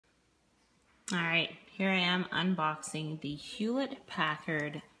All right, here I am unboxing the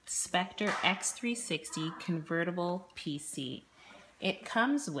Hewlett-Packard Spectre x360 convertible PC. It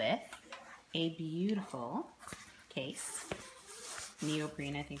comes with a beautiful case,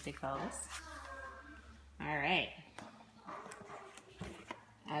 neoprene I think they call this. All right,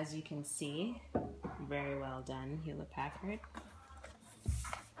 as you can see, very well done, Hewlett-Packard.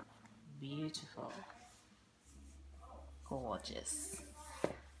 Beautiful, gorgeous.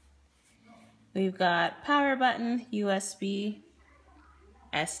 We've got power button, USB,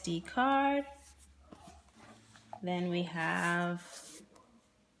 SD card. Then we have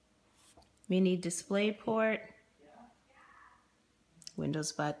mini display port,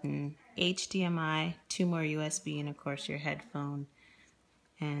 Windows button, HDMI, 2 more USB, and of course your headphone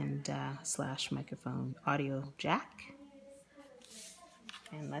and slash microphone audio jack.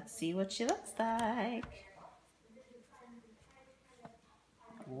 And let's see what she looks like.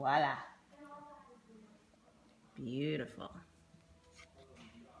 Voila. Beautiful.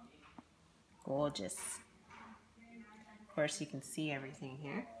 Gorgeous. Of course, you can see everything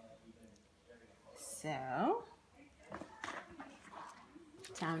here. So,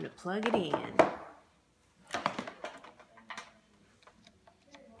 time to plug it in.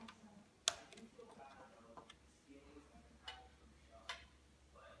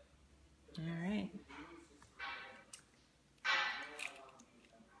 All right.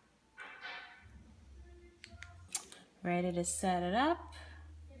 Ready to set it up.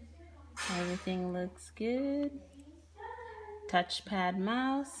 Everything looks good. Touchpad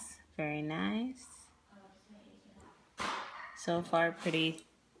mouse, very nice. So far, pretty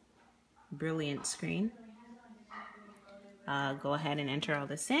brilliant screen. Go ahead and enter all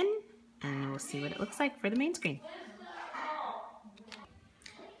this in, and we'll see what it looks like for the main screen.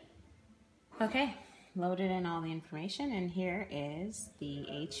 Okay, loaded in all the information, and here is the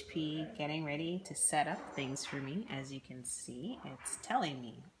HP getting ready to set up things for me. As you can see, it's telling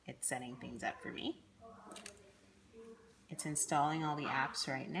me it's setting things up for me. It's installing all the apps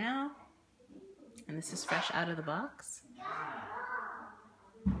right now, and this is fresh out of the box.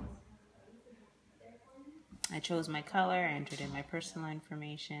 I chose my color, I entered in my personal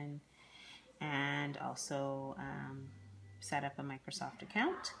information, and also set up a Microsoft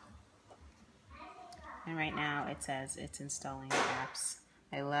account. And right now it says it's installing apps.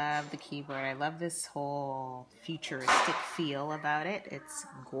 I love the keyboard. I love this whole futuristic feel about it. It's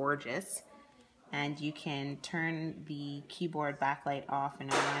gorgeous. And you can turn the keyboard backlight off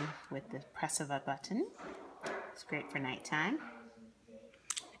and on with the press of a button. It's great for nighttime.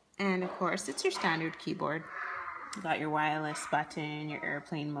 And of course, it's your standard keyboard. You got your wireless button, your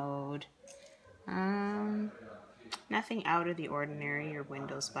airplane mode. Nothing out of the ordinary, your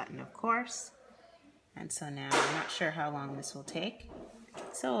Windows button, of course. And so now I'm not sure how long this will take.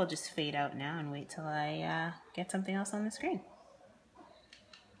 So we'll just fade out now and wait till I get something else on the screen.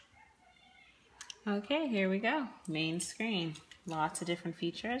 Okay, here we go. Main screen. Lots of different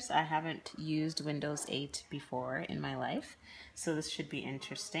features. I haven't used Windows 8 before in my life, so this should be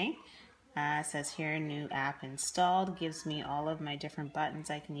interesting. It says here, new app installed. Gives me all of my different buttons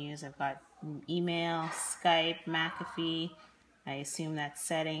I can use. I've got email, Skype, McAfee. I assume that's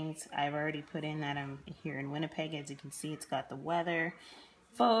settings. I've already put in that I'm here in Winnipeg. As you can see, it's got the weather,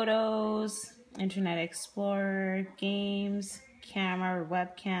 photos, Internet Explorer, games, camera,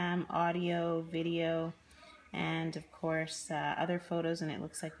 webcam, audio, video, and of course other photos. And it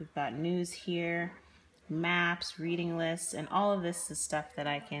looks like we've got news here, maps, reading lists, and all of this is stuff that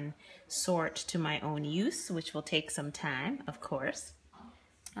I can sort to my own use, which will take some time, of course.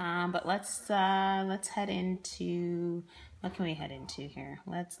 But let's head into, what can we head into here?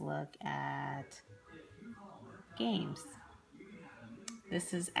 Let's look at games.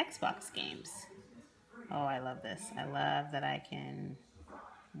 This is Xbox games. Oh, I love this. I love that I can,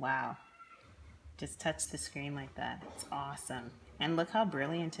 wow, just touch the screen like that. It's awesome. And look how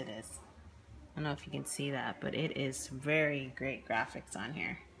brilliant it is. I don't know if you can see that, but it is very great graphics on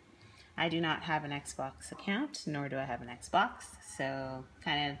here. I do not have an Xbox account, nor do I have an Xbox, so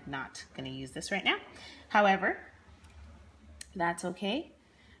kind of not going to use this right now. However, that's okay.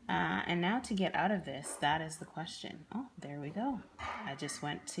 And now to get out of this, that is the question. Oh, there we go. I just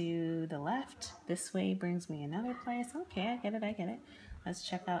went to the left. This way brings me another place. Okay, I get it, I get it. Let's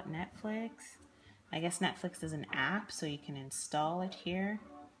check out Netflix. I guess Netflix is an app, so you can install it here.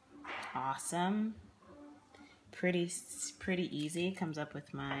 Awesome. Pretty easy. Comes up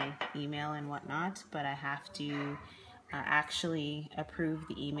with my email and whatnot, but I have to actually approve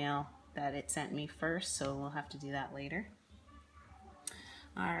the email that it sent me first, so we'll have to do that later.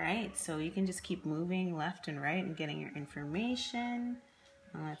 All right, so you can just keep moving left and right and getting your information.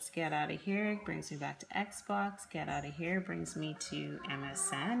 Let's get out of here. It brings me back to Xbox. Get out of here brings me to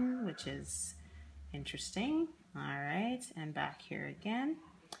MSN, which is interesting. All right, and back here again.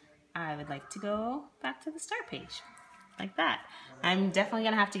 I would like to go back to the start page, like that. I'm definitely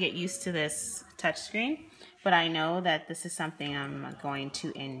gonna have to get used to this touchscreen, but I know that this is something I'm going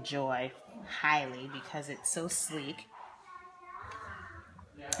to enjoy highly because it's so sleek.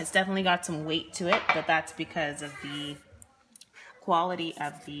 It's definitely got some weight to it, but that's because of the quality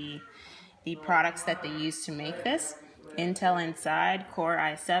of the products that they use to make this. Intel inside, Core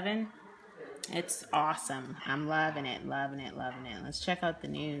i7. It's awesome. I'm loving it, loving it, loving it. Let's check out the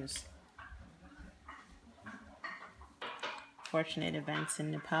news. Fortunate events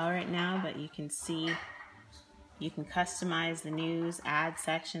in Nepal right now, but you can see, you can customize the news, add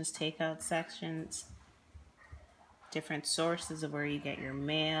sections, take out sections, different sources of where you get your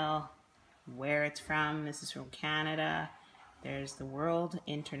mail, where it's from. This is from Canada. There's the world,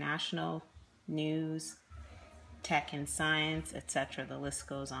 international news, tech and science, etc. The list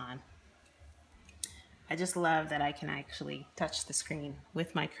goes on. I just love that I can actually touch the screen.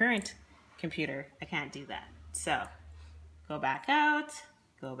 With my current computer, I can't do that. So, go back out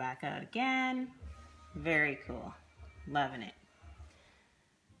again. Very cool. Loving it.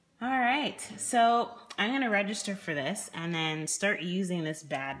 All right, so I'm going to register for this and then start using this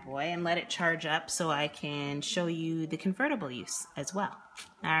bad boy and let it charge up so I can show you the convertible use as well.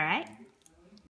 All right.